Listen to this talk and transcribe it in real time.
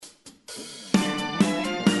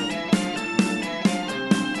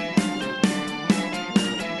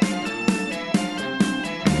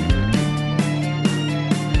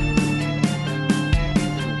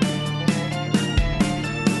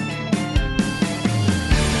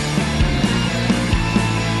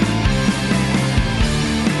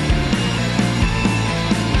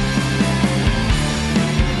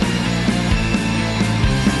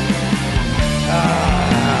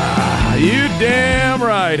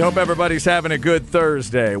right. Hope everybody's having a good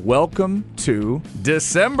Thursday. Welcome to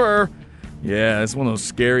December. Yeah, it's one of those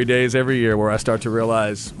scary days every year where I start to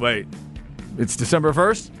realize, wait, it's December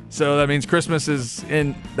 1st? So that means Christmas is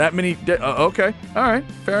in that many days. Okay. All right.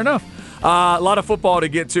 Fair enough. A lot of football to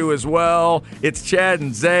get to as well. It's Chad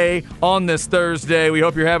and Zay on this Thursday. We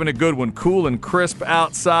hope you're having a good one. Cool and crisp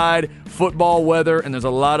outside, football weather, and there's a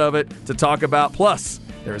lot of it to talk about. Plus,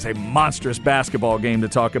 there is a monstrous basketball game to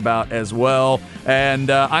talk about as well.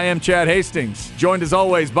 And I am Chad Hastings, joined as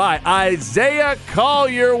always by Isaiah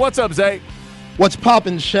Collier. What's up, Zay? What's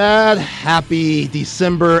poppin', Chad? Happy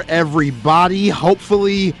December, everybody.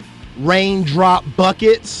 Hopefully, raindrop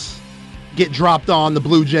buckets get dropped on the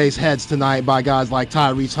Blue Jays' heads tonight by guys like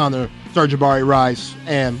Tyrese Hunter, Sir'Jabari Rice,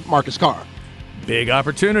 and Marcus Carr. Big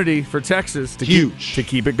opportunity for Texas to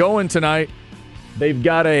keep it going tonight. They've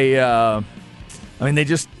got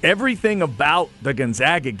everything about the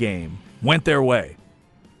Gonzaga game went their way.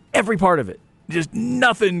 Every part of it. Just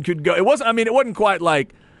nothing could go. It wasn't quite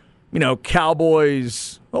like,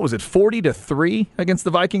 Cowboys, 40-3 against the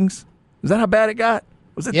Vikings? Is that how bad it got?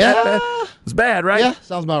 Was it that bad? It was bad, right? Yeah,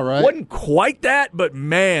 sounds about right. Wasn't quite that, but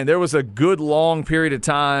man, there was a good long period of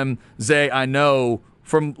time, Zay, I know,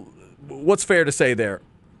 from what's fair to say there.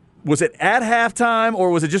 Was it at halftime or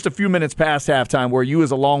was it just a few minutes past halftime where you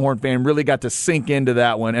as a Longhorn fan really got to sink into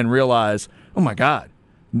that one and realize, oh my God,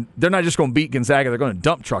 they're not just going to beat Gonzaga, they're going to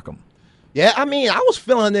dump truck them. Yeah, I was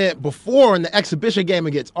feeling it before in the exhibition game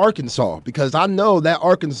against Arkansas because I know that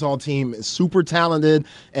Arkansas team is super talented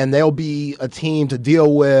and they'll be a team to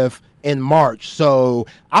deal with in March. So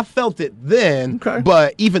I felt it then,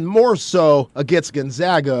 but even more so against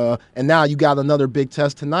Gonzaga. And now you got another big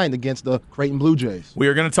test tonight against the Creighton Blue Jays. We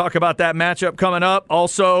are going to talk about that matchup coming up.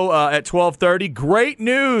 Also at 12:30, great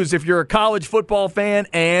news if you're a college football fan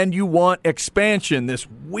and you want expansion. This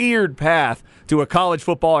weird path to a college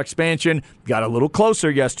football expansion got a little closer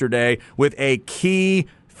yesterday with a key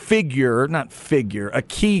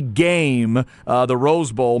game, the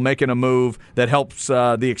Rose Bowl, making a move that helps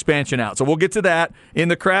the expansion out. So we'll get to that. In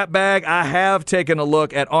the crap bag, I have taken a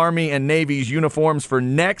look at Army and Navy's uniforms for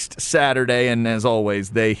next Saturday, and as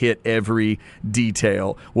always, they hit every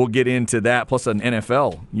detail. We'll get into that, plus an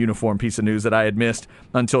NFL uniform piece of news that I had missed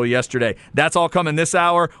until yesterday. That's all coming this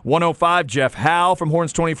hour. 105, Jeff Howe from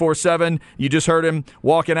Horns 24/7. You just heard him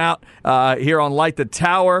walking out here on Light the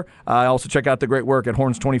Tower. Also check out the great work at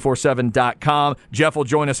Horns247.com. Jeff will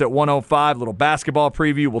join us at 105, little basketball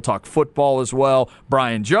preview. We'll talk football as well.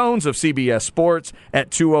 Brian Jones of CBS Sports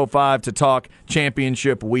at 205 to talk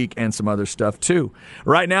championship week and some other stuff too.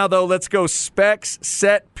 Right now, though, let's go Specs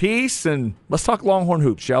set piece, and let's talk Longhorn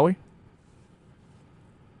hoops, shall we?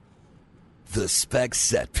 The Specs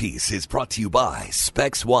Set Piece is brought to you by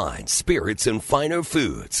Specs Wine, Spirits, and Finer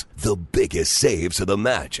Foods. The biggest saves of the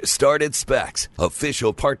match start at Specs,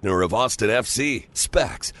 official partner of Austin FC.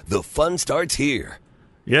 Specs, the fun starts here.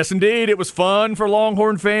 Yes, indeed. It was fun for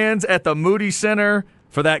Longhorn fans at the Moody Center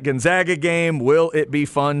for that Gonzaga game. Will it be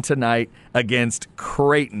fun tonight against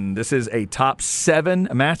Creighton? This is a top 7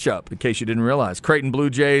 matchup, in case you didn't realize. Creighton Blue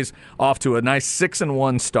Jays off to a nice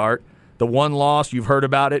 6-1 start. The one loss, you've heard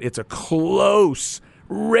about it. It's a close,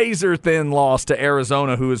 razor-thin loss to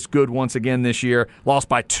Arizona, who is good once again this year. Lost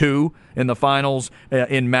by 2 in the finals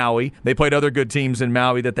in Maui. They played other good teams in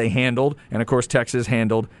Maui that they handled, and, of course, Texas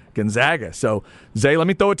handled Gonzaga. So, Zay, let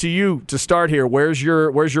me throw it to you to start here. Where's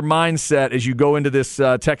your mindset as you go into this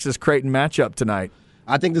Texas-Creighton matchup tonight?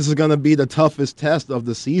 I think this is going to be the toughest test of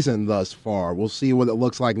the season thus far. We'll see what it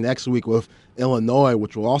looks like next week with Illinois,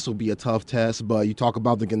 which will also be a tough test. But you talk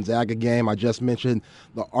about the Gonzaga game. I just mentioned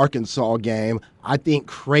the Arkansas game. I think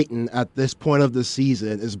Creighton at this point of the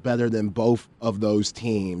season is better than both of those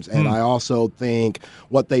teams. And I also think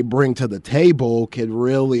what they bring to the table could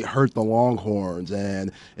really hurt the Longhorns.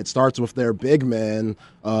 And it starts with their big man,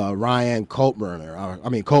 Ryan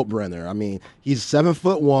Coltbrenner. He's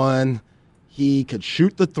 7'1". He could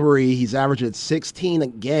shoot the 3. He's averaging 16 a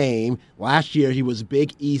game. Last year, he was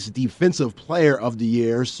Big East Defensive Player of the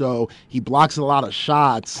Year, so he blocks a lot of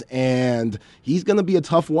shots, and he's going to be a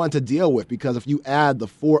tough one to deal with because if you add the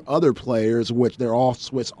 4 other players, which they're all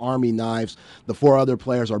Swiss Army knives, the 4 other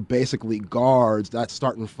players are basically guards. That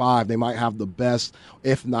starting 5, they might have the best,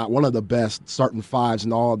 if not one of the best, starting 5s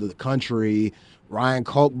in all of the country. Ryan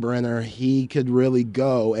Kalkbrenner, he could really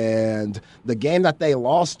go. And the game that they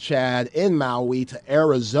lost, Chad, in Maui to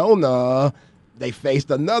Arizona, they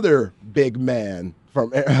faced another big man from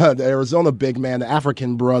the Arizona big man, the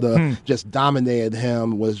African brother, just dominated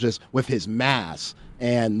him, was just with his mass.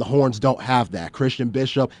 And the Horns don't have that. Christian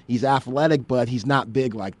Bishop, he's athletic, but he's not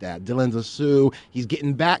big like that. Dylan Disu, he's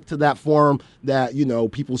getting back to that form that,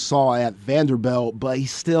 people saw at Vanderbilt, but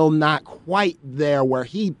he's still not quite there where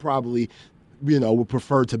he probably would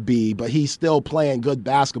prefer to be, but he's still playing good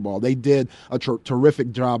basketball. They did a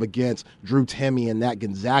terrific job against Drew Timme in that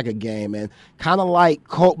Gonzaga game. And kind of like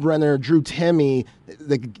Coltbrenner, Drew Timme,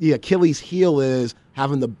 the Achilles heel is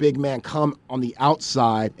having the big man come on the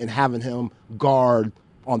outside and having him guard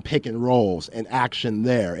on pick and rolls and action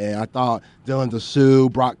there. And I thought Dylan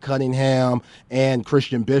Disu, Brock Cunningham, and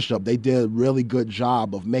Christian Bishop, they did a really good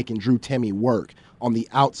job of making Drew Timme work on the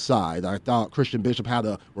outside. I thought Christian Bishop had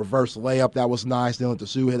a reverse layup that was nice. Dylan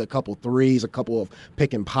Disu hit a couple threes, a couple of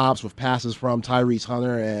pick and pops with passes from Tyrese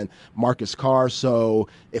Hunter and Marcus Carr. So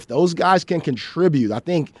if those guys can contribute, I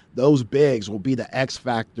think those bigs will be the X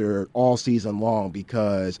factor all season long,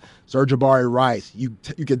 because Sir'Jabari Rice, you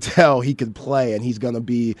can tell he can play, and he's going to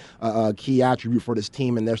be a key attribute for this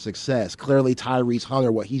team and their success. Clearly, Tyrese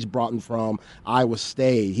Hunter, what he's brought in from Iowa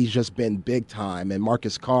State, he's just been big time. And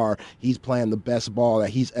Marcus Carr, he's playing the best ball that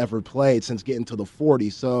he's ever played since getting to the 40.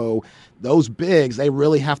 So those bigs, they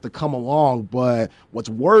really have to come along. But what's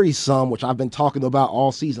worrisome, which I've been talking about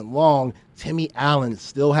all season long, Timmy Allen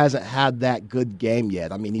still hasn't had that good game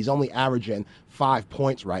yet. I mean, he's only averaging 5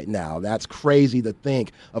 points right now. That's crazy to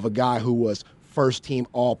think of a guy who was first team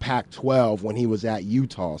all Pac-12 when he was at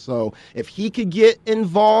Utah. So if he could get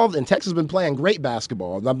involved, and Texas has been playing great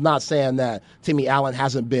basketball. I'm not saying that Timmy Allen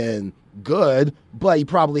hasn't been good, but he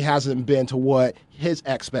probably hasn't been to what his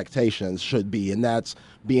expectations should be, and that's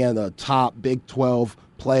being a top Big 12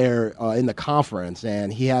 player in the conference.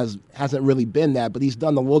 And he hasn't really been that, but he's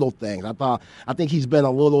done the little things. I think he's been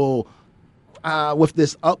a little with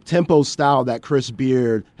this up-tempo style that Chris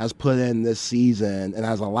Beard has put in this season and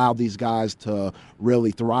has allowed these guys to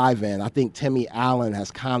really thrive in. I think Timmy Allen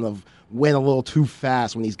has kind of went a little too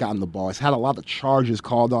fast when he's gotten the ball. He's had a lot of charges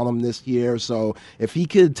called on him this year. So if he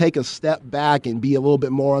could take a step back and be a little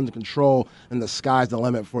bit more under control, then the sky's the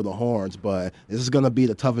limit for the Horns. But this is going to be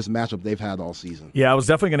the toughest matchup they've had all season. Yeah, I was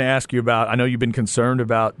definitely going to ask you about, I know you've been concerned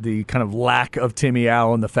about the kind of lack of Timmy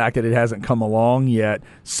Allen, the fact that it hasn't come along yet.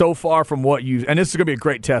 So far from what you, and this is going to be a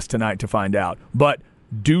great test tonight to find out, but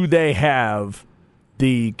do they have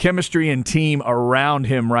the chemistry and team around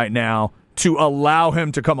him right now to allow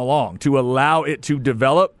him to come along, to allow it to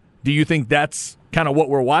develop? Do you think that's kind of what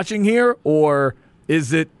we're watching here? Or is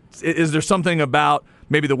there something about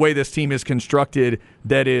maybe the way this team is constructed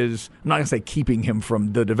that is, I'm not going to say keeping him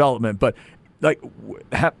from the development, but like,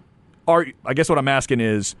 I guess what I'm asking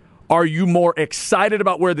is, are you more excited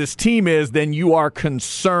about where this team is than you are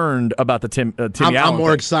concerned about the Timmy Allen? I'm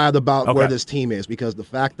more excited about where this team is, because the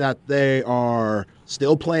fact that they are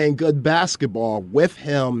still playing good basketball with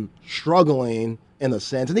him struggling in a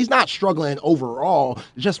sense, and he's not struggling overall,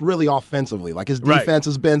 just really offensively. Like, his defense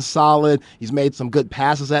has been solid. He's made some good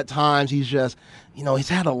passes at times. He's just, he's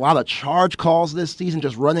had a lot of charge calls this season,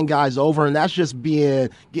 just running guys over, and that's just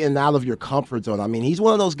getting out of your comfort zone. I mean, he's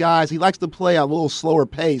one of those guys, he likes to play at a little slower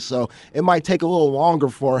pace, so it might take a little longer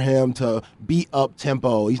for him to be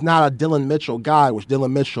up-tempo. He's not a Dylan Mitchell guy, which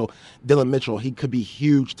Dylan Mitchell, he could be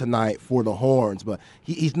huge tonight for the Horns, but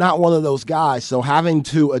he's not one of those guys, so having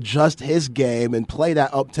to adjust his game and play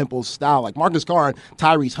that up-tempo style, like Marcus Carr and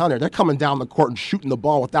Tyrese Hunter, they're coming down the court and shooting the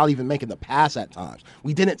ball without even making the pass at times.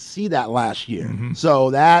 We didn't see that last year. Mm-hmm. So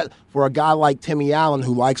that, for a guy like Timmy Allen,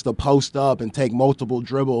 who likes to post up and take multiple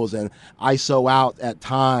dribbles and ISO out at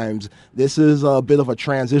times, this is a bit of a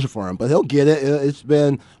transition for him. But he'll get it. It's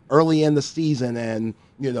been early in the season, and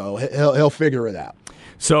he'll figure it out.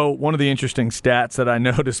 So one of the interesting stats that I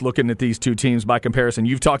noticed looking at these two teams by comparison,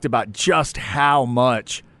 you've talked about just how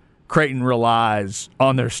much Creighton relies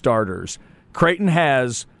on their starters. Creighton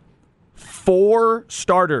has 4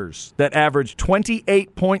 starters that average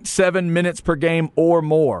 28.7 minutes per game or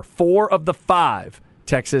more. 4 of the 5.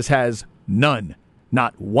 Texas has none,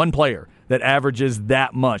 not one player that averages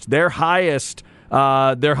that much. Their highest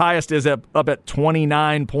is up at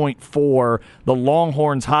 29.4. The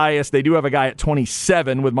Longhorns' highest, they do have a guy at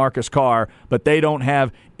 27 with Marcus Carr, but they don't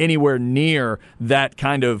have anywhere near that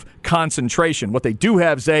kind of concentration. What they do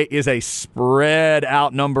have, Zay, is a spread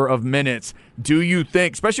out number of minutes. Do you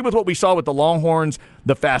think, especially with what we saw with the Longhorns,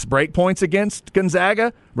 the fast break points against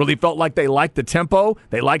Gonzaga, really felt like they liked the tempo,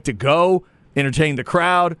 they liked to go, entertain the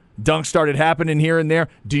crowd, dunks started happening here and there.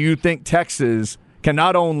 Do you think Texas can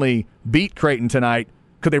not only beat Creighton tonight,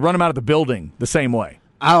 could they run them out of the building the same way?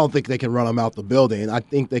 I don't think they can run them out the building. I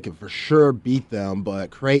think they can for sure beat them.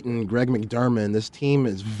 But Creighton, Greg McDermott, this team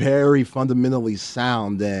is very fundamentally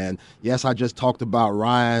sound. And yes, I just talked about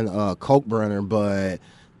Ryan Kalkbrenner, but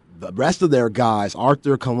the rest of their guys,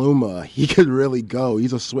 Arthur Kaluma, he could really go.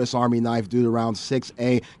 He's a Swiss Army knife dude, around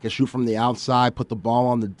 6'8", can shoot from the outside, put the ball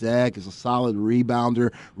on the deck, is a solid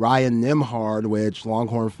rebounder. Ryan Nimhard, which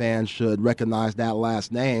Longhorn fans should recognize that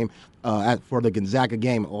last name, for the Gonzaga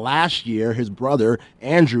game last year. His brother,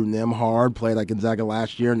 Andrew Nimhard, played at Gonzaga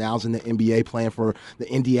last year. Now he's in the NBA playing for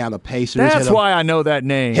the Indiana Pacers. That's why I know that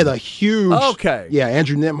name. Hit a huge... Okay. Yeah,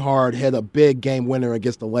 Andrew Nimhard hit a big game winner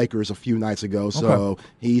against the Lakers a few nights ago, so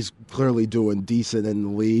he's clearly doing decent in the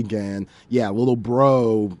league. And, yeah, little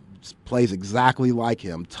bro plays exactly like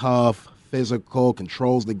him. Tough, physical,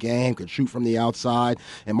 controls the game, can shoot from the outside.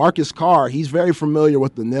 And Marcus Carr, he's very familiar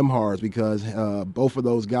with the Nimhards because both of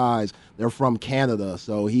those guys, they're from Canada.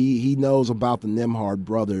 So he knows about the Nimhard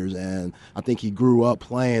brothers, and I think he grew up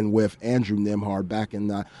playing with Andrew Nimhard back in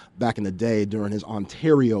the day during his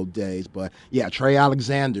Ontario days. But, yeah, Trey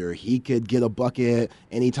Alexander, he could get a bucket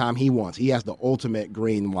anytime he wants. He has the ultimate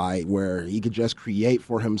green light where he could just create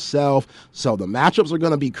for himself. So the matchups are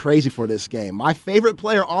going to be crazy for this game. My favorite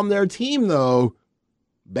player on their team, though,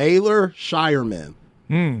 Baylor Shireman.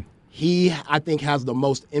 He, I think, has the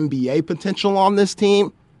most NBA potential on this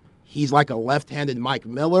team. He's like a left-handed Mike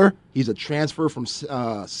Miller. He's a transfer from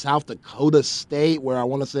South Dakota State, where I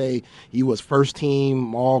want to say he was first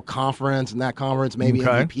team all-conference in that conference, maybe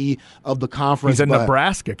MVP of the conference. He's a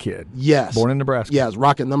Nebraska kid. Yes. Born in Nebraska. Yes,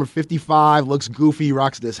 rocking number 55, looks goofy,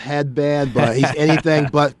 rocks this headband, but he's anything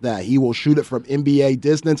but that. He will shoot it from NBA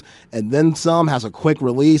distance and then some, has a quick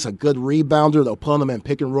release, a good rebounder. They'll put him in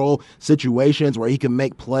pick-and-roll situations where he can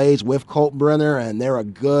make plays with Kalkbrenner, and they're a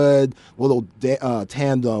good little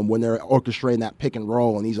tandem when they're orchestrating that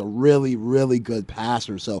pick-and-roll, and he's a really, really good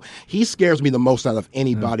passer. So he scares me the most out of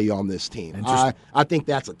anybody on this team. I think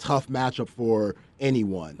that's a tough matchup for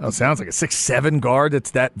anyone. Oh, sounds like a 6'7" guard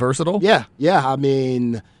that's that versatile? Yeah. I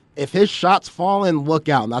mean, if his shot's falling, look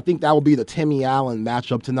out. And I think that will be the Timmy Allen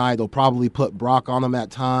matchup tonight. They'll probably put Brock on him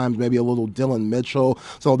at times, maybe a little Dylan Mitchell.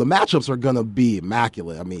 So the matchups are going to be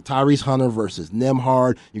immaculate. I mean, Tyrese Hunter versus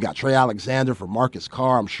Nimhard. You got Trey Alexander for Marcus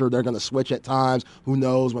Carr. I'm sure they're going to switch at times. Who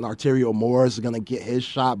knows when Arterio Morris is going to get his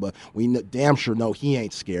shot, but we damn sure know he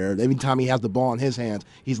ain't scared. Every time he has the ball in his hands,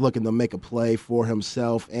 he's looking to make a play for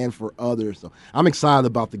himself and for others. So I'm excited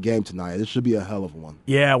about the game tonight. This should be a hell of a one.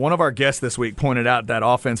 Yeah, one of our guests this week pointed out that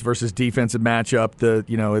offense versus defensive matchup that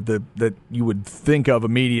you would think of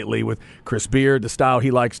immediately with Chris Beard, the style he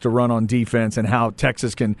likes to run on defense, and how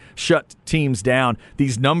Texas can shut teams down.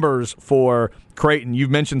 These numbers for Creighton, you've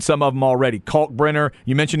mentioned some of them already. Kalkbrenner,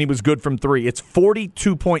 you mentioned he was good from three. It's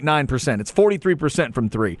 42.9%. It's 43% from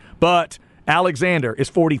three. But Alexander is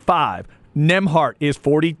 45. Nemhart is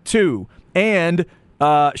 42. And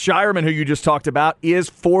Shireman, who you just talked about, is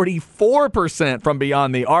 44% from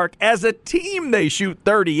beyond the arc. As a team, they shoot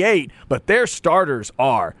 38, but their starters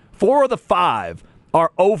are. 4 of the 5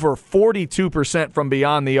 are over 42% from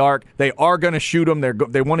beyond the arc. They are going to shoot them.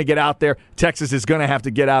 They want to get out there. Texas is going to have to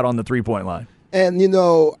get out on the three-point line. And,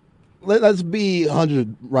 let's be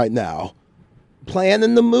 100 right now. Playing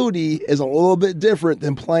in the Moody is a little bit different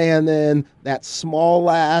than playing in that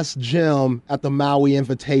small-ass gym at the Maui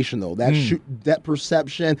Invitational. That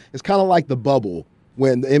perception is kind of like the bubble.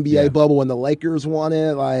 When the NBA bubble, when the Lakers won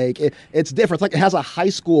it, it's different. It's like it has a high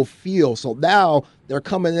school feel. So now they're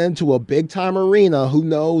coming into a big-time arena. Who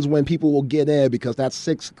knows when people will get in, because that's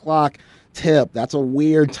 6 o'clock tip. That's a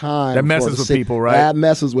weird time. That messes with people, right? That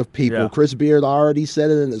messes with people. Yeah. Chris Beard already said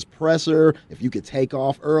it in his presser. If you could take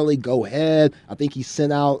off early, go ahead. I think he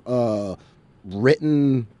sent out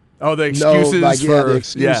written... Oh, the excuses the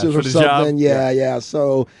excuses for or the something. job. Yeah.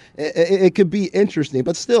 So it could be interesting,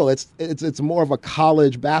 but still, it's more of a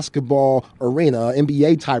college basketball arena,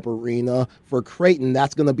 NBA type arena for Creighton.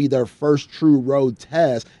 That's going to be their first true road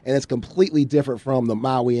test, and it's completely different from the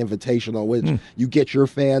Maui Invitational, which you get your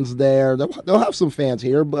fans there. They'll have some fans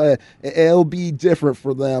here, but it'll be different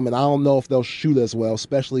for them, and I don't know if they'll shoot as well,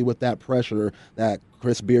 especially with that pressure that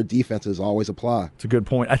Chris Beard defenses always apply. It's a good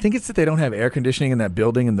point. I think it's that they don't have air conditioning in that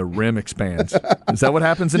building and the rim expands. Is that what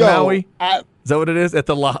happens in Maui? Is that what it is? At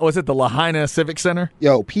the Lahaina Civic Center?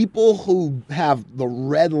 People who have the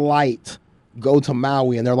red light go to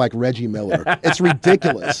Maui and they're like Reggie Miller. It's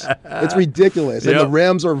ridiculous. It's ridiculous. And the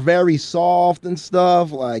rims are very soft and stuff.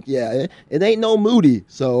 It ain't no Moody.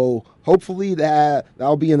 So hopefully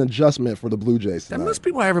that'll be an adjustment for the Blue Jays tonight. That must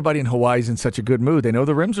be why everybody in Hawaii is in such a good mood. They know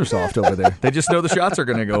the rims are soft over there. They just know the shots are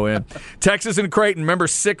going to go in. Texas and Creighton, remember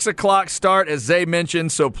 6 o'clock start, as Zay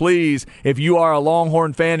mentioned. So please, if you are a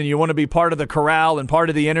Longhorn fan and you want to be part of the corral and part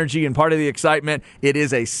of the energy and part of the excitement, it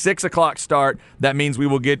is a 6 o'clock start. That means we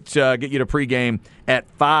will get you to pregame at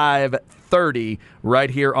 5:30 right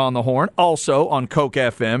here on the Horn. Also on Coke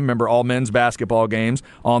FM. Remember, all men's basketball games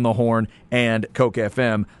on the Horn and Coke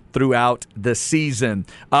FM throughout the season.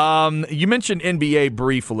 You mentioned NBA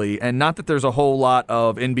briefly, and not that there's a whole lot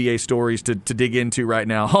of NBA stories to dig into right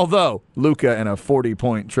now, although Luka and a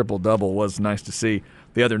 40-point triple-double was nice to see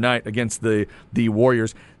the other night against the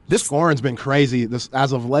Warriors. This scoring's been crazy.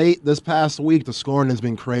 As of late, this past week, the scoring has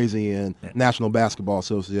been crazy in National Basketball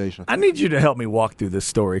Association. I need you to help me walk through this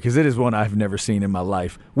story because it is one I've never seen in my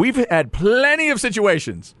life. We've had plenty of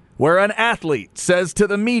situations where an athlete says to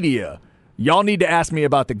the media, y'all need to ask me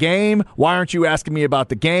about the game. Why aren't you asking me about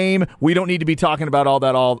the game? We don't need to be talking about all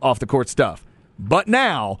that off-the-court stuff. But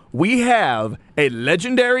now we have a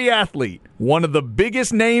legendary athlete, one of the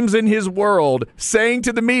biggest names in his world, saying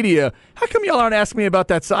to the media, how come y'all aren't asking me about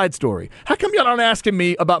that side story? How come y'all aren't asking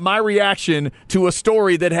me about my reaction to a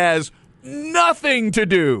story that has nothing to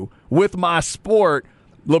do with my sport?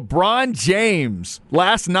 LeBron James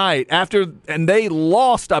last night and they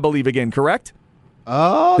lost, I believe, again, correct?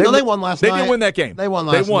 Oh, they won last night. They didn't win that game. They won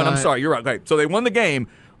last night. I'm sorry. You're right. Okay. So they won the game,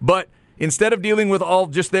 but instead of dealing with all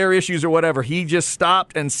just their issues or whatever, he just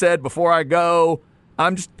stopped and said, before I go,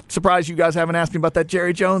 I'm just surprised you guys haven't asked me about that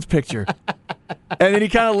Jerry Jones picture. And then he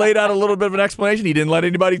kind of laid out a little bit of an explanation. He didn't let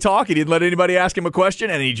anybody talk. He didn't let anybody ask him a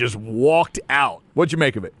question, and he just walked out. What'd you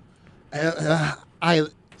make of it? I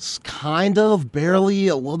kind of, barely,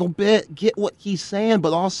 a little bit get what he's saying,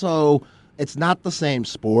 but also it's not the same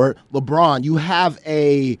sport. LeBron, you have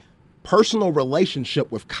a personal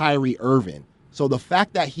relationship with Kyrie Irving. So the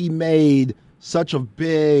fact that he made such a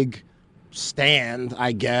big stand,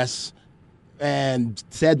 I guess, and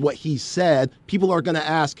said what he said, people are going to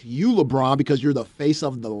ask you, LeBron, because you're the face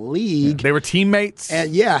of the league. Yeah, they were teammates.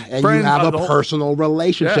 And you have a personal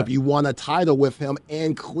relationship. Yeah. You won a title with him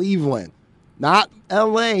in Cleveland. Not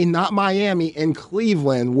L.A., not Miami, in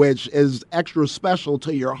Cleveland, which is extra special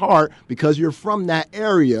to your heart because you're from that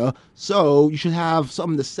area. So you should have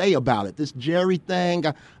something to say about it. This Jerry thing,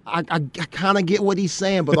 I kind of get what he's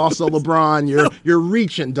saying, but also LeBron, you're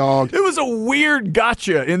reaching, dog. It was a weird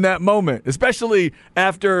gotcha in that moment, especially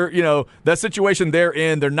after, that situation they're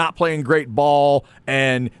in. They're not playing great ball,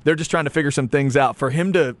 and they're just trying to figure some things out. For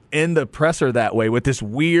him to end the presser that way with this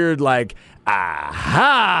weird,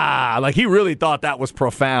 aha! Like he really thought that was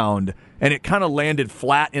profound, and it kind of landed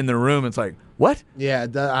flat in the room. It's like, what? Yeah,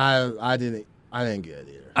 I didn't get it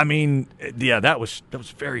either. I mean, yeah, that was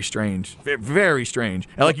very strange, very strange.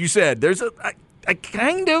 And like you said, there's a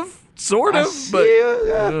kind of, sort of, but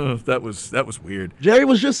that was weird. Jerry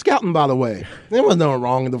was just scouting, by the way. There was nothing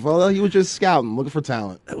wrong with the fellow. He was just scouting, looking for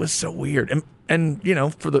talent. That was so weird. And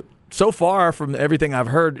so far from everything I've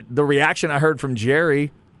heard, the reaction I heard from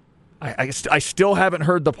Jerry, I still haven't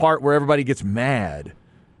heard the part where everybody gets mad.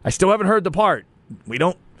 I still haven't heard the part.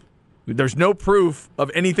 There's no proof of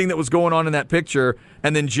anything that was going on in that picture.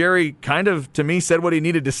 And then Jerry kind of, to me, said what he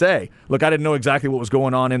needed to say. Look, I didn't know exactly what was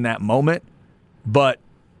going on in that moment, but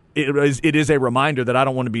it is a reminder that I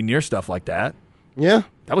don't want to be near stuff like that. Yeah.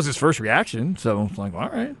 That was his first reaction. So it's like, all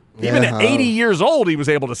right. Yeah. Even at 80 years old, he was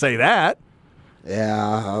able to say that.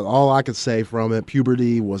 Yeah, all I could say from it,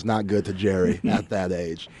 puberty was not good to Jerry at that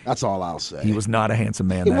age. That's all I'll say. He was not a handsome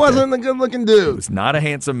man. He wasn't a good-looking dude. He was not a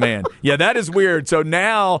handsome man. Yeah, that is weird. So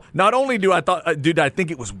now, not only I think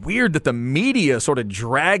it was weird that the media sort of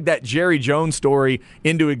dragged that Jerry Jones story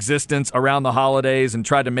into existence around the holidays and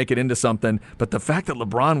tried to make it into something, but the fact that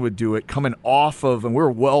LeBron would do it coming off of, and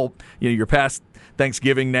you're past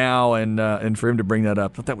Thanksgiving now, and for him to bring that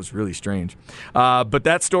up, I thought that was really strange. But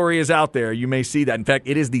that story is out there. You may see that. In fact,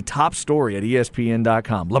 it is the top story at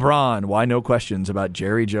ESPN.com. LeBron, why no questions about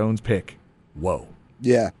Jerry Jones' pick? Whoa.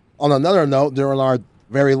 Yeah. On another note, during our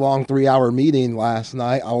very long 3-hour meeting last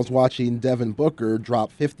night, I was watching Devin Booker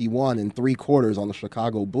drop 51 in 3 quarters on the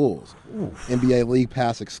Chicago Bulls. Oof. NBA League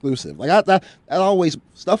Pass exclusive. That always,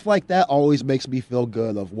 stuff like that always makes me feel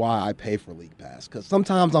good of why I pay for League Pass. Because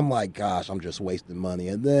sometimes I'm like, gosh, I'm just wasting money.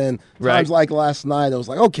 And then times like last night, I was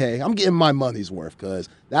like, okay, I'm getting my money's worth because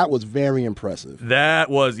that was very impressive. That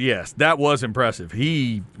was impressive.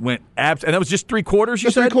 He went and that was just 3 quarters,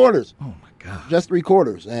 you said? 3 quarters. Oh, my God. Just 3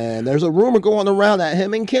 quarters. And there's a rumor going around that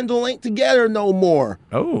him and Kendall ain't together no more.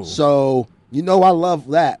 Oh. So, I love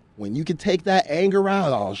that. When you could take that anger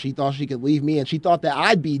out, she thought she could leave me, and she thought that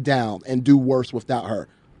I'd be down and do worse without her.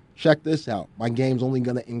 check this out. My game's only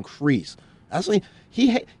going to increase. Actually,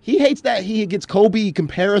 he hates that he gets Kobe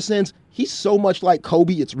comparisons. He's so much like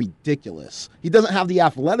Kobe, it's ridiculous. He doesn't have the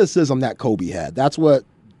athleticism that Kobe had. That's what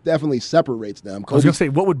definitely separates them. I was going to say,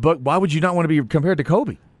 why would you not want to be compared to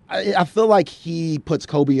Kobe? I feel like he puts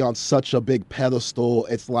Kobe on such a big pedestal.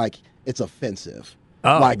 It's like it's offensive.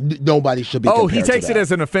 Oh. Like nobody should be. He takes it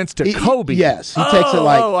as an offense to Kobe. Yes, he takes it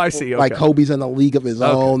like. I see. Okay. Like Kobe's in a league of his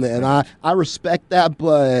own, and I respect that,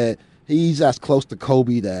 but he's as close to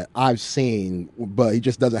Kobe that I've seen, but he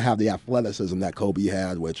just doesn't have the athleticism that Kobe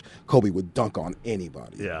had, which Kobe would dunk on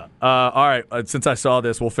anybody. Yeah. All right. Since I saw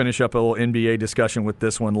this, we'll finish up a little NBA discussion with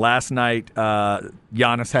this one. Last night,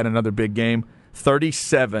 Giannis had another big game.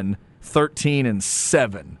 37, 13, and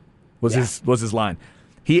 7 was his line.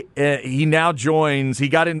 He now joins. It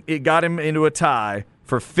got him into a tie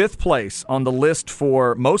for 5th place on the list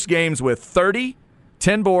for most games with 30,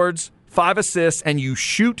 10 boards, 5 assists, and you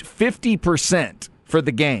shoot 50% for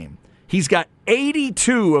the game. He's got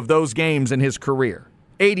 82 of those games in his career.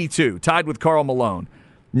 82, tied with Karl Malone.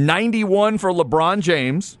 91 for LeBron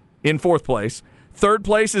James in 4th place. 3rd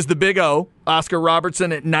place is the Big O, Oscar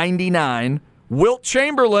Robertson at 99. Wilt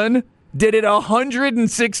Chamberlain did it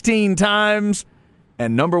 116 times.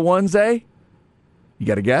 And number 1, Zay, you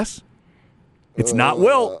got a guess? It's not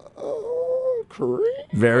Wilt.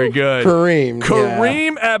 Kareem? Very good.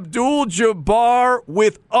 Kareem Abdul-Jabbar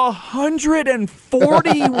with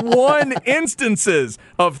 141 instances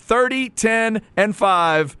of 30, 10, and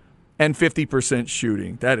 5 and 50%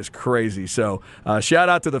 shooting. That is crazy. So shout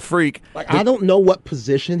out to the freak. I don't know what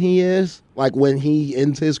position he is. Like when he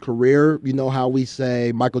ends his career, you know how we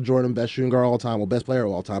say Michael Jordan, best shooting guard of all time, well, best player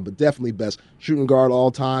of all time, but definitely best shooting guard of all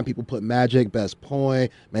time. People put Magic, best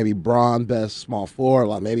point, maybe Bron, best small forward,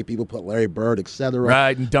 like maybe people put Larry Bird, etc.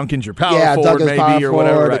 Right, and Duncan's your power forward, maybe, power or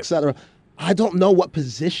whatever, right. etc. I don't know what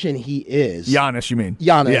position he is. Giannis, you mean?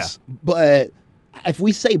 Giannis. Yeah. But if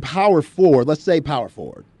we say power forward, let's say power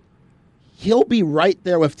forward, he'll be right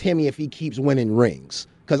there with Timmy if he keeps winning rings.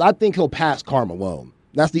 Because I think he'll pass Karl Malone.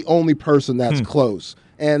 That's the only person that's close.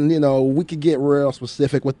 And, you know, we could get real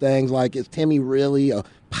specific with things like, is Timmy really a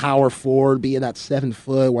power forward being at 7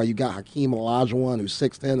 foot while you got Hakeem Olajuwon, who's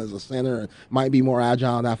 6'10" as a center and might be more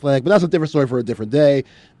agile and athletic? But that's a different story for a different day.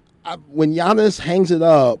 When Giannis hangs it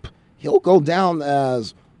up, he'll go down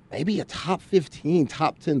as maybe a top 15,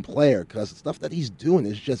 top 10 player because the stuff that he's doing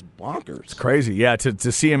is just bonkers. It's crazy, yeah,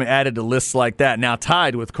 to see him added to lists like that. Now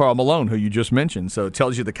tied with Karl Malone, who you just mentioned. So it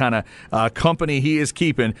tells you the kind of company he is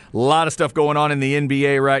keeping. A lot of stuff going on in the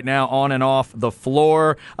NBA right now, on and off the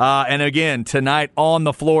floor. And again, tonight on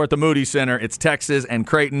the floor at the Moody Center, it's Texas and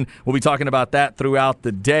Creighton. We'll be talking about that throughout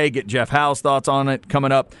the day. Get Jeff Howe's thoughts on it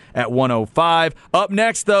coming up at 1:05. Up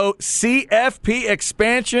next, though, CFP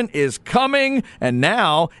expansion is coming, and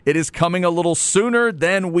now it is coming a little sooner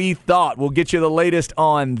than we thought. We'll get you the latest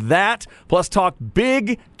on that. Plus, talk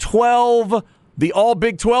Big 12. The all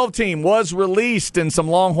Big 12 team was released, and some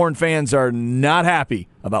Longhorn fans are not happy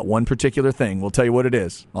about one particular thing. We'll tell you what it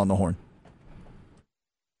is on the Horn.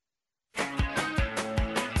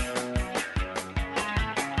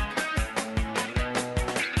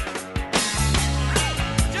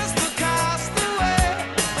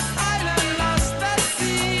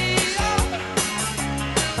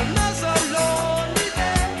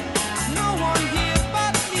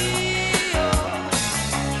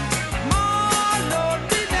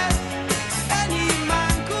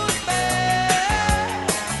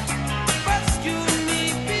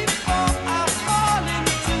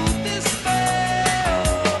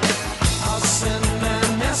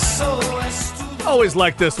 Always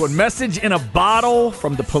like this one. Message in a Bottle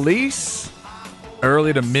from the Police.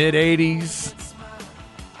 Early to mid-'80s.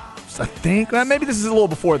 I think. Well, maybe this is a little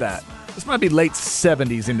before that. This might be late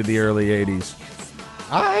 70s into the early 80s.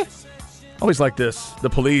 I always like this. The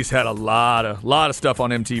Police had a lot of stuff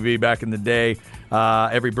on MTV back in the day.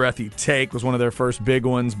 Every Breath You Take was one of their first big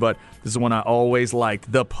ones, but this is one I always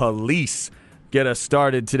liked. The Police. Get us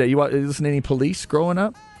started today. You listen to any Police growing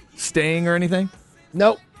up? Sting or anything?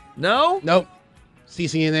 Nope. No? Nope.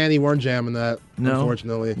 CeCe and Annie weren't jamming that,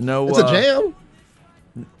 unfortunately. No, it's a jam.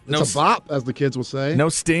 No, it's a bop, as the kids will say. No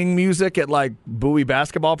Sting music at, like, Bowie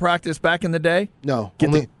basketball practice back in the day? No.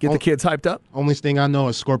 Get the kids hyped up? Only Sting I know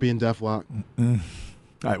is Scorpion Deathlock. All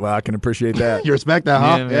right, well, I can appreciate that. You respect that,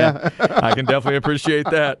 huh? Yeah. I can definitely appreciate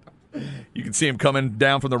that. You can see him coming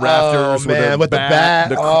down from the rafters with the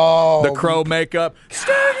bat. The crow makeup.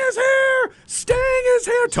 Sting is here! Sting his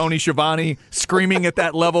hair. Tony Schiavone screaming at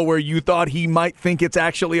that level where you thought he might think it's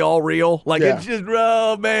actually all real. Like, it's just,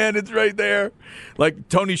 oh, man, it's right there. Like,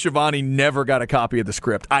 Tony Schiavone never got a copy of the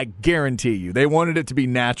script. I guarantee you. They wanted it to be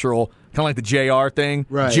natural, kind of like the JR thing.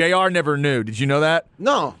 Right. JR never knew. Did you know that?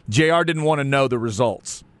 No. JR didn't want to know the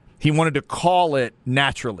results. He wanted to call it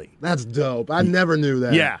naturally. That's dope. I never knew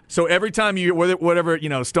that. Yeah. So every time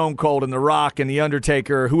whatever, Stone Cold and The Rock and The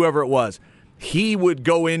Undertaker, whoever it was, he would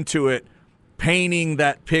go into it painting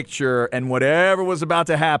that picture, and whatever was about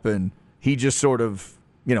to happen, he just sort of,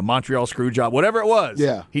 Montreal Screwjob, whatever it was.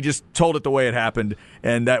 Yeah. He just told it the way it happened,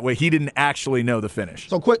 and that way he didn't actually know the finish.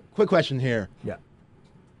 So quick question here. Yeah.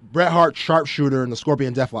 Bret Hart, sharpshooter, and the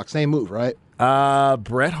Scorpion Deathlock. Same move, right?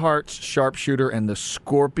 Bret Hart's sharpshooter and the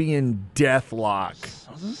Scorpion Deathlock.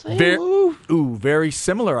 Same move? Very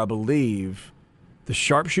similar, I believe. The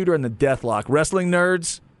sharpshooter and the Deathlock. Wrestling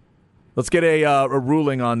nerds, let's get a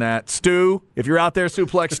ruling on that. Stu, if you're out there,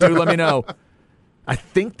 Suplex Stu, let me know. I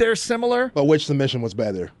think they're similar. But which submission was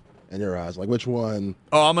better in your eyes? Like, which one?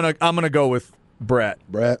 Oh, I'm gonna go with Bret.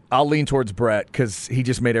 Bret? I'll lean towards Bret because he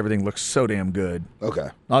just made everything look so damn good. Okay.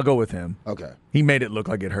 I'll go with him. Okay. He made it look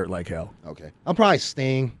like it hurt like hell. Okay. I'm probably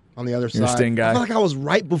Sting on the other You're a side. Sting guy? I feel like I was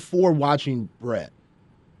right before watching Bret.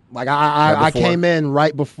 Like, I came in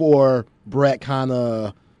right before Bret kind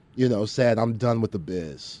of, said, I'm done with the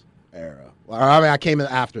Biz era. I mean, I came in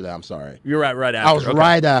after that. I'm sorry. You're right after. I was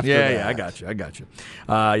right after that. Yeah, I got you.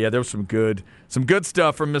 There was some good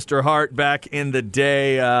stuff from Mr. Hart back in the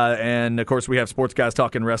day. And, of course, we have Sports Guys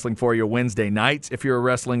Talking Wrestling for you Wednesday nights if you're a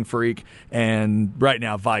wrestling freak. And right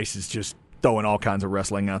now, Vice is just throwing all kinds of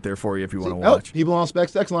wrestling out there for you if you want to watch. People on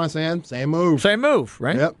Specs Text Line saying, same move. Same move,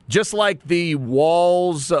 right? Yep. Just like the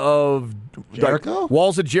Walls of Jericho?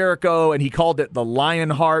 Walls of Jericho, and he called it the Lion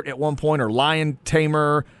Heart at one point, or Lion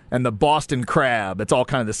Tamer, and the Boston Crab. It's all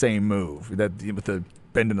kind of the same move, that with the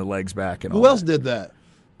bending the legs back and all. Who else did that?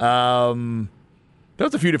 There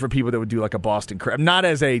was a few different people that would do like a Boston Crab. Not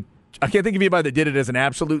as a, I can't think of anybody that did it as an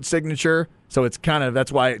absolute signature, so it's kind of,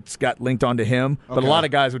 that's why it's got linked onto him. But a lot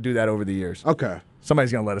of guys would do that over the years. Okay.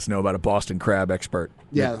 Somebody's going to let us know about a Boston Crab expert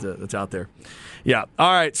that's out there. Yeah.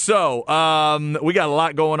 All right. So we got a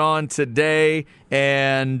lot going on today,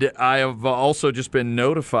 and I have also just been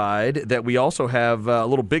notified that we also have a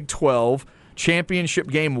little Big 12 championship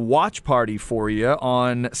game watch party for you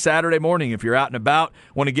on Saturday morning. If you're out and about,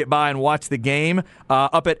 want to get by and watch the game,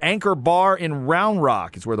 up at Anchor Bar in Round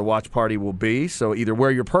Rock is where the watch party will be. So either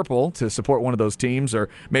wear your purple to support one of those teams, or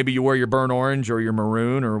maybe you wear your burnt orange or your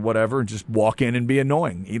maroon or whatever and just walk in and be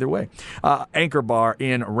annoying. Either way. Anchor Bar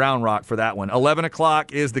in Round Rock for that one. 11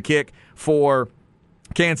 o'clock is the kick for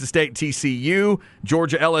Kansas State, TCU.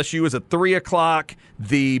 Georgia, LSU is at 3 o'clock.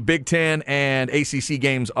 The Big Ten and ACC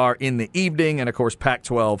games are in the evening. And, of course,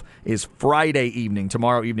 Pac-12 is Friday evening.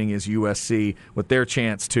 Tomorrow evening is USC with their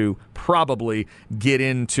chance to probably get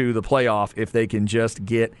into the playoff if they can just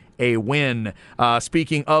get a win.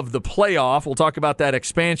 Speaking of the playoff, we'll talk about that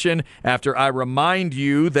expansion after I remind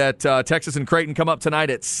you that Texas and Creighton come up tonight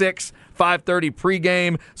at 6, 5:30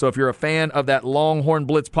 pregame. So if you're a fan of that Longhorn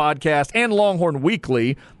Blitz podcast and Longhorn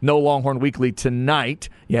Weekly, no Longhorn Weekly tonight.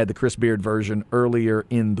 You had the Chris Beard version earlier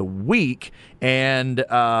in the week. And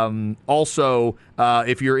also,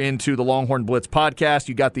 if you're into the Longhorn Blitz podcast,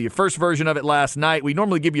 you got the first version of it last night. We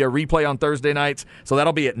normally give you a replay on Thursday nights, so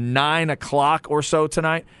that'll be at 9 o'clock or so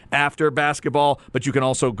tonight after basketball. But you can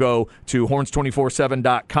also go to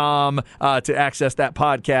horns247.com to access that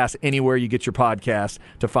podcast anywhere you get your podcast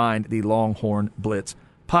to find the Longhorn Blitz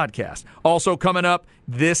podcast. Also coming up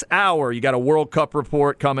this hour, you got a World Cup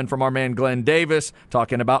report coming from our man Glenn Davis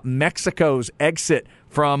talking about Mexico's exit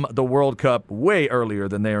from the World Cup way earlier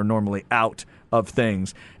than they are normally out of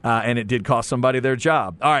things. And it did cost somebody their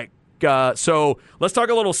job. All right, so let's talk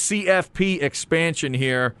a little CFP expansion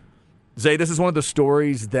here. Zay, this is one of the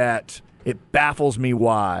stories that it baffles me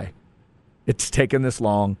why it's taken this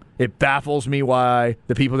long. It baffles me why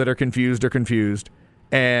the people that are confused are confused.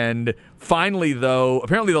 And finally, though,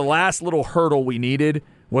 apparently the last little hurdle we needed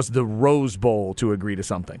was the Rose Bowl to agree to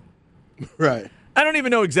something. Right. I don't even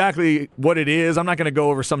know exactly what it is. I'm not going to go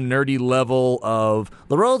over some nerdy level of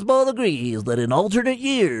the Rose Bowl agrees that in alternate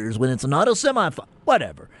years, when it's not a semifinal,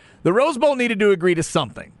 whatever. The Rose Bowl needed to agree to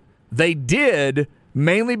something. They did,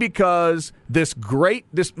 mainly because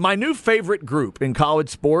my new favorite group in college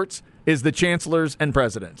sports is the chancellors and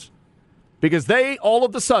presidents. Because they, all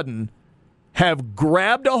of a sudden, have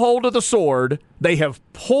grabbed a hold of the sword, they have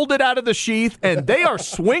pulled it out of the sheath, and they are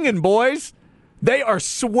swinging, boys. They are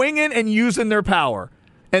swinging and using their power.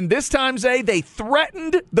 And this time, Zay, they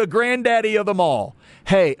threatened the granddaddy of them all.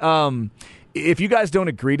 Hey, if you guys don't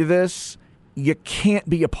agree to this, you can't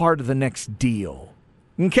be a part of the next deal.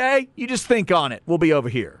 Okay? You just think on it. We'll be over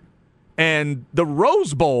here. And the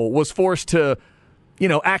Rose Bowl was forced to,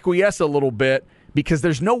 acquiesce a little bit because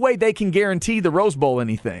there's no way they can guarantee the Rose Bowl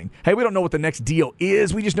anything. Hey, we don't know what the next deal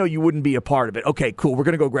is. We just know you wouldn't be a part of it. Okay, cool. We're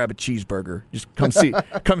going to go grab a cheeseburger. Just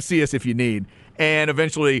come see us if you need. And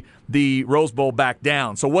eventually the Rose Bowl backed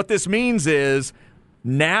down. So what this means is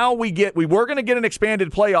now we were going to get an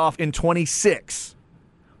expanded playoff in 26.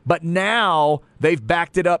 But now they've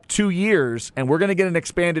backed it up 2 years, and we're going to get an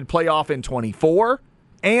expanded playoff in 24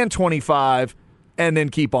 and 25 and then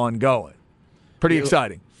keep on going. Pretty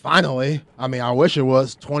exciting. Finally. I mean, I wish it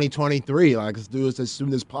was 2023. Like, let's do this as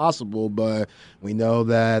soon as possible, but we know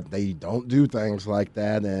that they don't do things like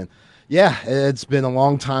that. And, yeah, it's been a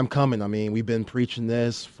long time coming. I mean, we've been preaching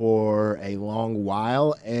this for a long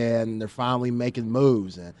while, and they're finally making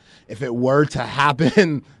moves. And if it were to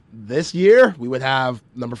happen this year, we would have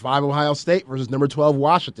number 5 Ohio State versus number 12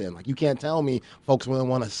 Washington. Like, you can't tell me folks wouldn't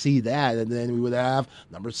want to see that. And then we would have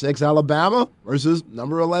number 6 Alabama versus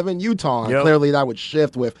number 11 Utah. And clearly that would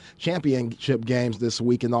shift with championship games this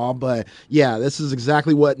week and all. But, yeah, this is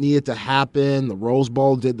exactly what needed to happen. The Rose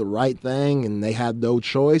Bowl did the right thing, and they had no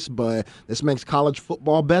choice. But this makes college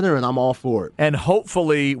football better, and I'm all for it. And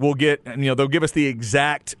hopefully we'll get, they'll give us the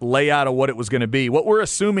exact layout of what it was going to be. What we're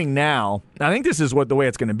assuming now, I think this is the way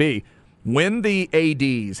it's going to be. When the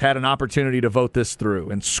ADs had an opportunity to vote this through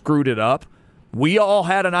and screwed it up, we all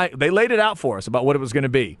had they laid it out for us about what it was going to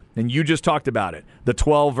be. And you just talked about it, the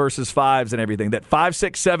 12 versus 5s and everything, that 5,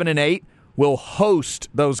 6, 7, and 8 will host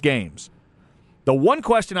those games. The one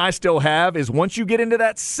question I still have is once you get into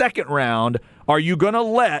that second round, are you going to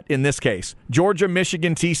let, in this case, Georgia,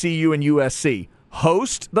 Michigan, TCU, and USC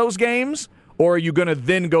host those games, or are you going to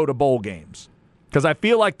then go to bowl games? Because I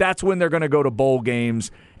feel like that's when they're going to go to bowl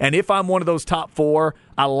games. And if I'm one of those top 4,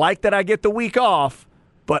 I like that I get the week off,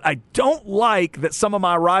 but I don't like that some of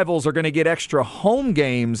my rivals are going to get extra home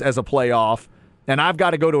games as a playoff, and I've got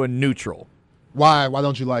to go to a neutral. Why? Why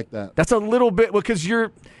don't you like that? That's a little bit because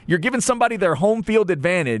you're giving somebody their home field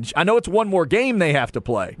advantage. I know it's one more game they have to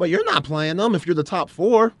play. But you're not playing them if you're the top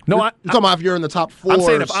 4. No, you're talking about if you're in the top 4. I'm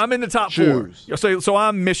saying if I'm in the top 4. So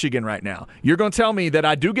I'm Michigan right now. You're going to tell me that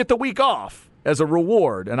I do get the week off as a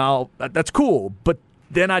reward, and that's cool, but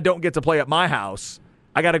then I don't get to play at my house.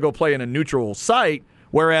 I got to go play in a neutral site,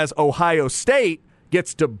 whereas Ohio State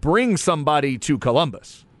gets to bring somebody to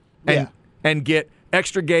Columbus and get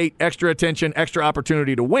extra gate, extra attention, extra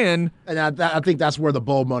opportunity to win. And I think that's where the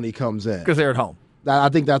bowl money comes in. Because they're at home. I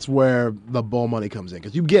think that's where the bowl money comes in.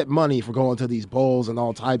 Because you get money for going to these bowls and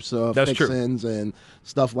all types of fixins and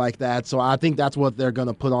stuff like that. So I think that's what they're going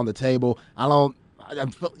to put on the table.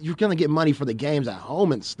 You're going to get money for the games at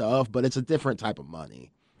home and stuff, but it's a different type of money.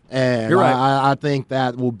 And you're right. I think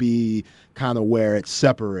that will be kind of where it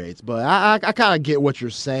separates. But I kind of get what you're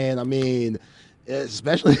saying. I mean,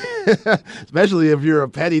 especially if you're a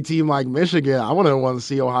petty team like Michigan, I wouldn't want to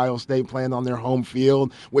see Ohio State playing on their home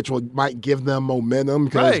field, which might give them momentum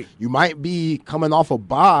because you might be coming off a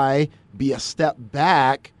bye, be a step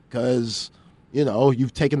back because –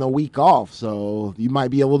 you've taken a week off, so you might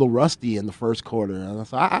be a little rusty in the first quarter.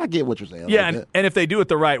 So I get what you're saying. Yeah, and if they do it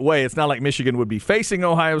the right way, it's not like Michigan would be facing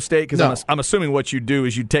Ohio State because I'm assuming what you do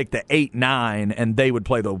is you take the 8-9 and they would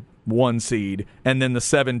play the 1 seed, and then the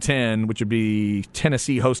 7-10, which would be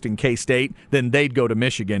Tennessee hosting K-State, then they'd go to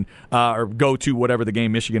Michigan or go to whatever the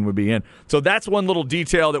game Michigan would be in. So that's one little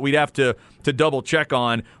detail that we'd have to double check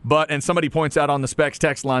on. And somebody points out on the Specs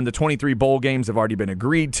text line, the 23 bowl games have already been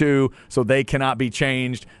agreed to, so they cannot be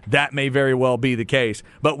changed. That may very well be the case.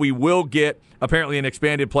 But we will get apparently an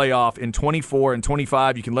expanded playoff in 24 and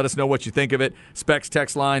 25. You can let us know what you think of it. Specs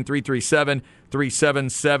text line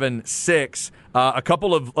 337-3776. A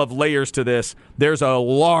couple of layers to this. There's a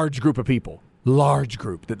large group of people,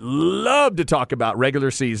 that love to talk about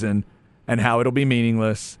regular season and how it'll be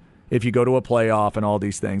meaningless if you go to a playoff and all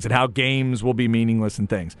these things, and how games will be meaningless and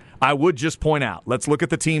things. I would just point out, let's look at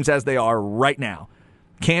the teams as they are right now.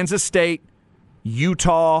 Kansas State,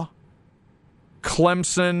 Utah,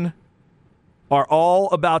 Clemson are all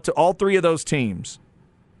three of those teams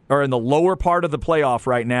are in the lower part of the playoff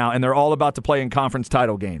right now, and they're all about to play in conference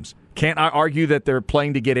title games. Can't I argue that they're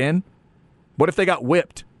playing to get in? What if they got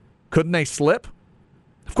whipped? Couldn't they slip?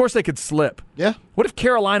 Of course they could slip. Yeah. What if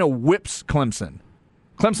Carolina whips Clemson?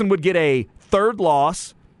 Clemson would get a third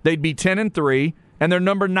loss. They'd be 10-3, and they're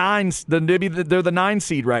number 9. They're the 9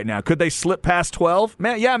 seed right now. Could they slip past 12?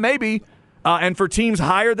 Man, yeah, maybe. And for teams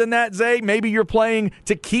higher than that, Zay, maybe you're playing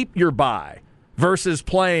to keep your bye versus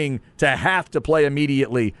playing to have to play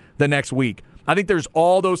immediately the next week. I think there's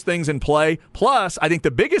all those things in play. Plus, I think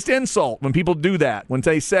the biggest insult when people do that, when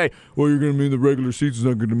they say, well, you're going to mean the regular season's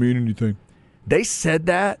not going to mean anything. They said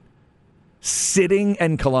that sitting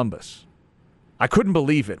in Columbus. I couldn't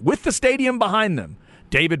believe it. With the stadium behind them,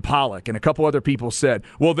 David Pollack and a couple other people said,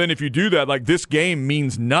 well, then if you do that, like this game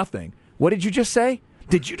means nothing. What did you just say?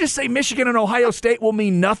 Did you just say Michigan and Ohio State will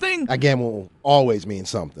mean nothing? That game will always mean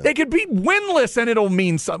something. They could be winless and it'll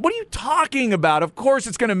mean something. What are you talking about? Of course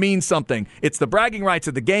it's going to mean something. It's the bragging rights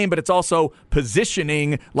of the game, but it's also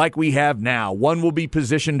positioning like we have now. One will be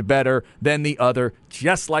positioned better than the other,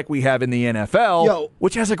 just like we have in the NFL,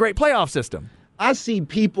 which has a great playoff system. I see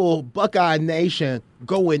people, Buckeye Nation,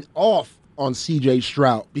 going off on C.J.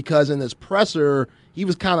 Stroud because in his presser, he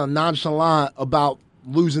was kind of nonchalant about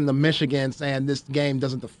losing to Michigan, saying this game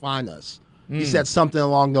doesn't define us. He said something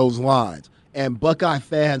along those lines. And Buckeye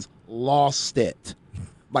fans lost it.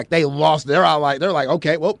 Like, they lost. They're like,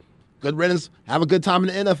 okay, well, good riddance. Have a good time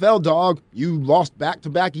in the NFL, dog. You lost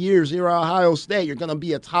back-to-back years here at Ohio State. You're going to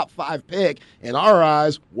be a top 5 pick. In our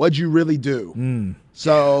eyes, what'd you really do?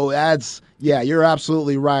 So that's, you're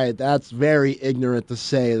absolutely right. That's very ignorant to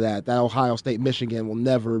say that Ohio State-Michigan will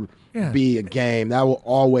never be a game. That will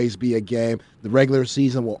always be a game. The regular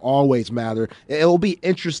season will always matter. It will be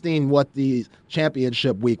interesting what the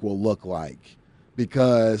championship week will look like.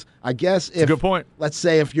 Because I guess if, good point. Let's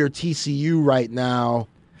say if you're TCU right now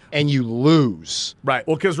and you lose. Right.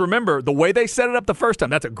 Well, because remember, the way they set it up the first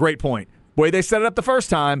time, that's a great point. The way they set it up the first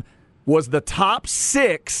time was the top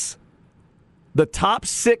six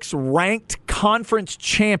ranked conference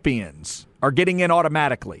champions are getting in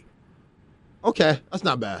automatically. Okay, that's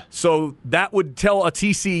not bad. So that would tell a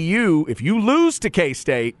TCU, if you lose to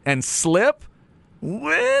K-State and slip,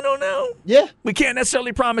 I don't know. Yeah. We can't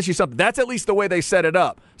necessarily promise you something. That's at least the way they set it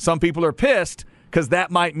up. Some people are pissed because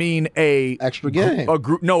that might mean extra game. A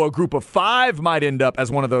group of 5 might end up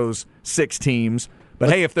as one of those 6 teams.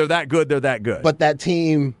 But hey, if they're that good, they're that good. But that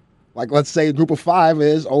team, like let's say a group of 5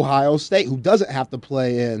 is Ohio State, who doesn't have to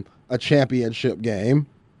play in a championship game,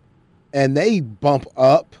 and they bump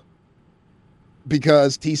up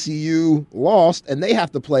because TCU lost, and they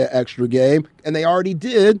have to play an extra game, and they already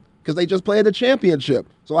did because they just played a championship.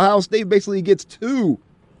 So Ohio State basically gets 2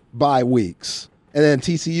 bye weeks, and then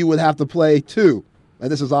TCU would have to play 2.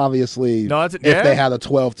 And this is obviously if they had a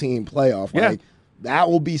 12-team playoff. Yeah. Like, that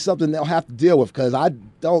will be something they'll have to deal with because I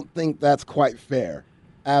don't think that's quite fair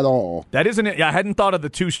at all. That isn't it. I hadn't thought of the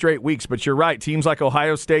 2 straight weeks, but you're right. Teams like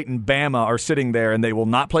Ohio State and Bama are sitting there, and they will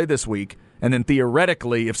not play this week. And then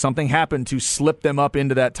theoretically, if something happened to slip them up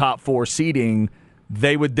into that top 4 seeding,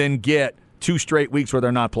 they would then get 2 straight weeks where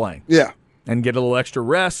they're not playing. Yeah. And get a little extra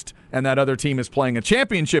rest, and that other team is playing a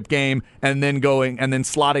championship game and then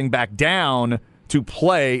slotting back down to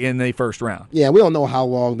play in the first round. Yeah, we don't know how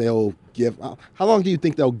long they'll give. How long do you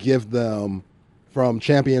think they'll give them from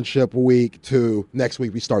championship week to next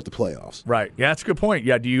week we start the playoffs? Right. Yeah, that's a good point.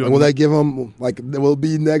 Yeah, will they give them, like, will it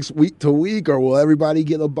be next week to week, or will everybody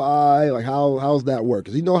get a bye? Like, how's that work?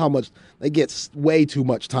 Because you know how much they get way too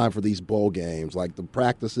much time for these bowl games, like the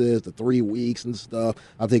practices, the 3 weeks and stuff.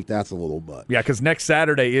 I think that's a little much. Yeah, because next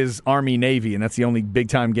Saturday is Army-Navy, and that's the only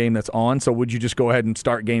big-time game that's on. So would you just go ahead and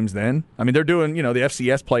start games then? I mean, they're doing, the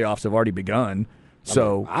FCS playoffs have already begun.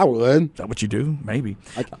 So I would. Is that what you do? Maybe.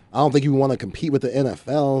 I don't think you want to compete with the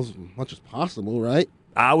NFL as much as possible, right?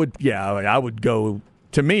 I would go.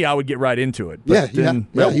 To me, I would get right into it. But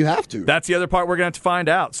you have to. That's the other part we're going to have to find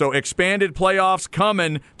out. So expanded playoffs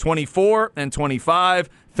coming 24 and 25.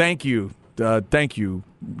 Thank you.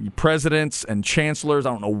 Presidents and chancellors.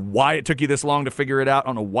 I don't know why it took you this long to figure it out. I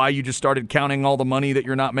don't know why you just started counting all the money that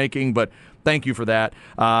you're not making, but thank you for that.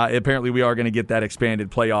 Apparently, we are going to get that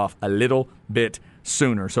expanded playoff a little bit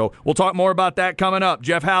sooner. So we'll talk more about that coming up.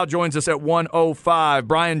 Jeff Howe joins us at 1:05.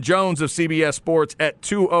 Brian Jones of CBS Sports at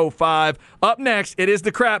 2:05. Up next, it is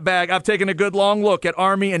the crap bag. I've taken a good long look at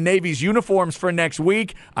Army and Navy's uniforms for next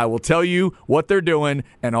week. I will tell you what they're doing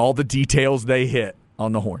and all the details they hit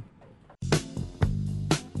on the horn.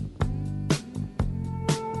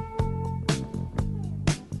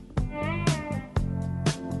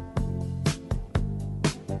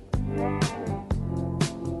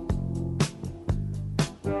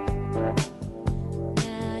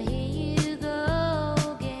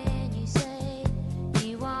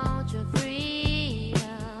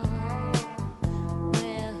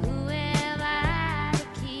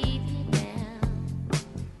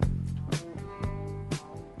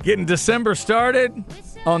 Getting December started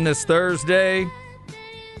on this Thursday.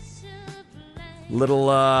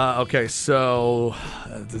 So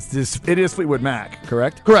it is Fleetwood Mac,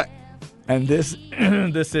 correct? Correct. And this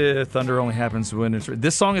is Thunder Only Happens When It's...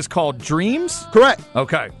 This song is called Dreams? Correct.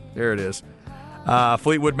 Okay, there it is.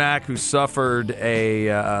 Fleetwood Mac, who suffered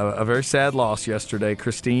a very sad loss yesterday.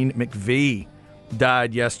 Christine McVie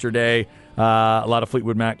died yesterday. A lot of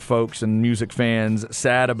Fleetwood Mac folks and music fans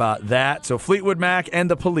sad about that. So Fleetwood Mac and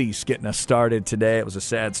the Police getting us started today. It was a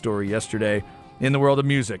sad story yesterday in the world of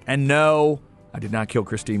music. And no, I did not kill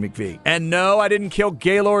Christine McVie. And no, I didn't kill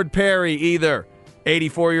Gaylord Perry either.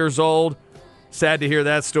 84 years old. Sad to hear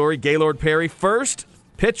that story. Gaylord Perry, first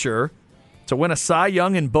pitcher to win a Cy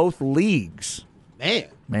Young in both leagues.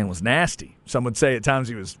 Man was nasty. Some would say at times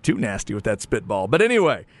he was too nasty with that spitball. But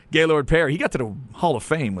anyway, Gaylord Perry, he got to the Hall of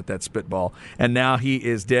Fame with that spitball, and now he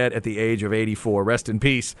is dead at the age of 84. Rest in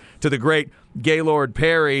peace to the great Gaylord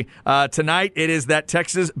Perry. Tonight, it is that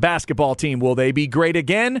Texas basketball team. Will they be great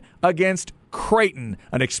again against Creighton?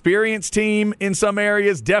 An experienced team in some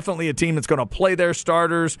areas, definitely a team that's going to play their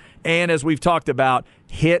starters, and as we've talked about,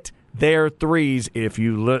 hit their threes if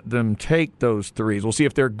you let them take those threes. We'll see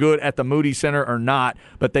if they're good at the Moody Center or not,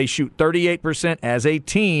 but they shoot 38% as a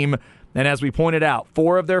team, and as we pointed out,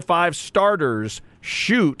 4 of their 5 starters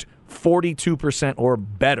shoot 42% or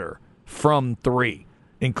better from 3,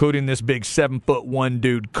 including this big 7'1"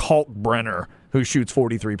 dude, Kalkbrenner, who shoots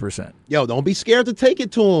 43%. Yo, don't be scared to take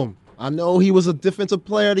it to him. I know he was a Defensive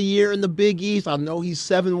Player of the Year in the Big East. I know he's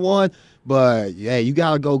 7'1", but, yeah, you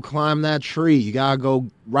got to go climb that tree. You got to go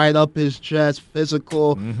right up his chest,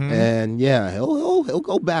 physical, and, yeah, he'll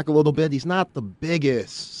go back a little bit. He's not the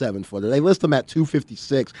biggest 7-footer. They list him at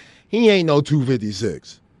 256. He ain't no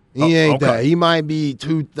 256. He ain't that. He might be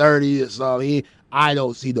 230 or something. I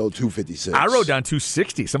don't see no 256. I wrote down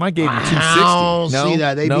 260. Somebody gave me 260. I don't see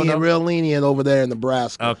that. They being real lenient over there in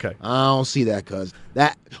Nebraska. Okay. I don't see that, cuz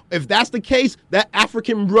if that's the case, that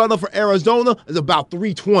African brother for Arizona is about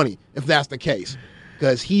 320, if that's the case.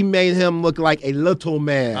 Because he made him look like a little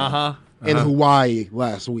man in Hawaii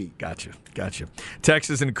last week. Gotcha.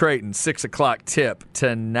 Texas and Creighton, 6 o'clock tip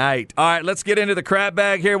tonight. All right, let's get into the crap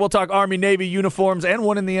bag here. We'll talk Army, Navy uniforms and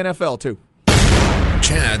one in the NFL, too.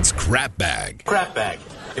 Chad's Crap Bag. Crap bag.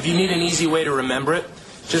 If you need an easy way to remember it,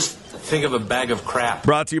 just think of a bag of crap.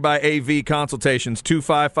 Brought to you by AV Consultations,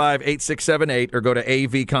 255-8678, or go to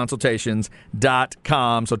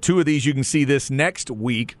avconsultations.com. So 2 of these you can see this next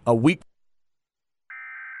week, a week